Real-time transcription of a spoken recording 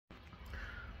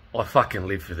I fucking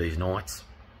live for these nights.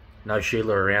 No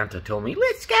Sheila around to tell me,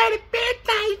 let's go to bed,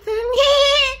 Nathan,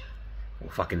 yeah! Or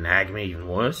fucking nag me, even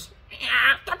worse.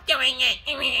 Stop doing it.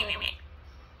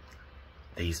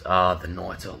 These are the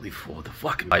nights I live for. The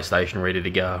fucking PlayStation ready to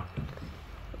go.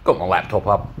 Got my laptop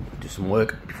up, do some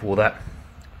work before that.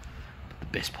 But the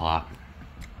best part,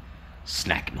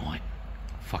 snack night.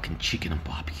 Fucking chicken and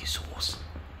barbecue sauce.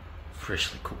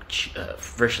 Freshly cooked,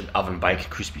 freshly oven baked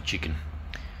crispy chicken.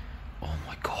 Oh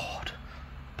my god.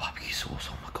 Barbecue sauce,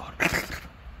 oh my god. There's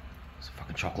a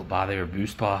fucking chocolate bar there, a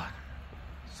Boost bar.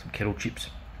 Some kettle chips.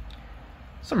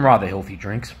 Some rather healthy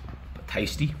drinks, but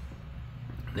tasty.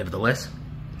 Nevertheless,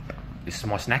 this is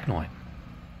my snack night.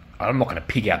 I'm not going to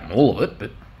pig out on all of it,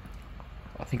 but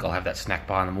I think I'll have that snack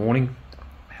bar in the morning.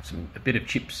 Have a bit of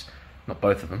chips, not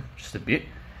both of them, just a bit.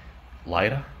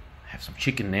 Later, have some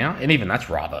chicken now, and even that's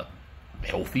rather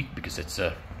healthy because it's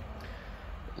a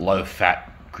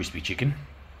low-fat crispy chicken.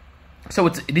 So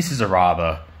this is a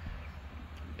rather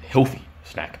healthy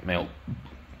snack meal.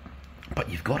 But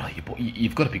you've got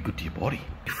to be good to your body,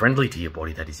 be friendly to your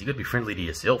body. That is, you've got to be friendly to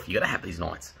yourself. You got to have these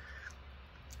nights.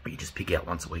 But you just pick out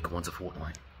once a week or once a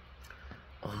fortnight.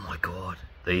 Oh my god,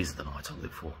 these are the nights I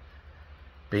live for.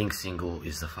 Being single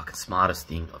is the fucking smartest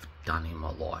thing I've done in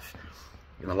my life.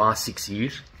 In the last 6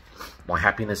 years, my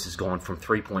happiness has gone from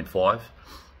 3.5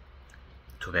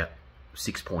 to about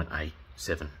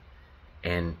 6.87.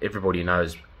 And everybody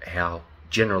knows how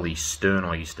generally stern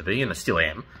I used to be, and I still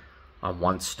am. I'm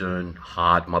one stern,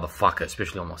 hard motherfucker,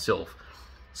 especially on myself.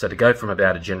 So to go from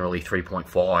about a generally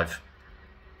 3.5,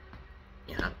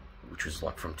 you know, which was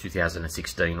like from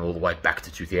 2016 all the way back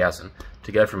to 2000,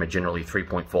 to go from a generally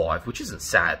 3.5, which isn't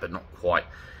sad, but not quite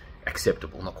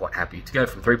acceptable, not quite happy. To go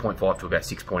from 3.5 to about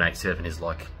 6.87 is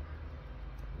like,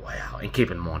 wow. And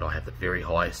keep in mind, I have the very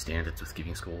highest standards with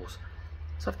giving scores.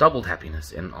 So I've doubled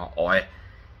happiness, and I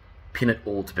pin it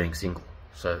all to being single.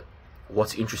 So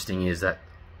what's interesting is that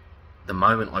the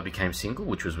moment I became single,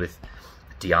 which was with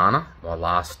Diana, my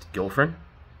last girlfriend,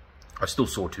 I still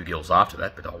saw 2 girls after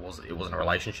that, but it wasn't a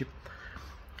relationship.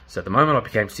 So the moment I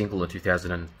became single in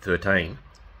 2013,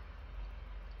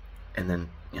 and then,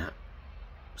 you know,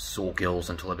 saw girls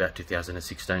until about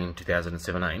 2016,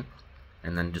 2017,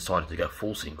 and then decided to go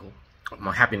full single,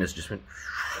 my happiness just went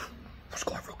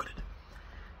skyrocketed.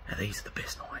 Now these are the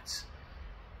best nights.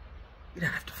 You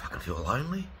don't have to fucking feel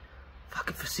lonely.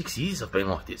 Fucking for 6 years I've been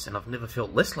like this, and I've never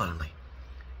felt less lonely.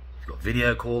 You've got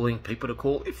video calling, people to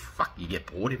call. If fuck you get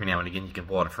bored every now and again, you can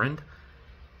invite a friend.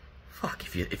 Fuck,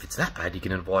 if it's that bad, you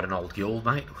can invite an old girl,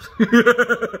 mate.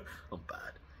 I'm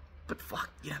bad. But fuck,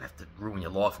 you don't have to ruin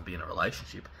your life and be in a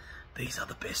relationship. These are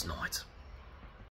the best nights.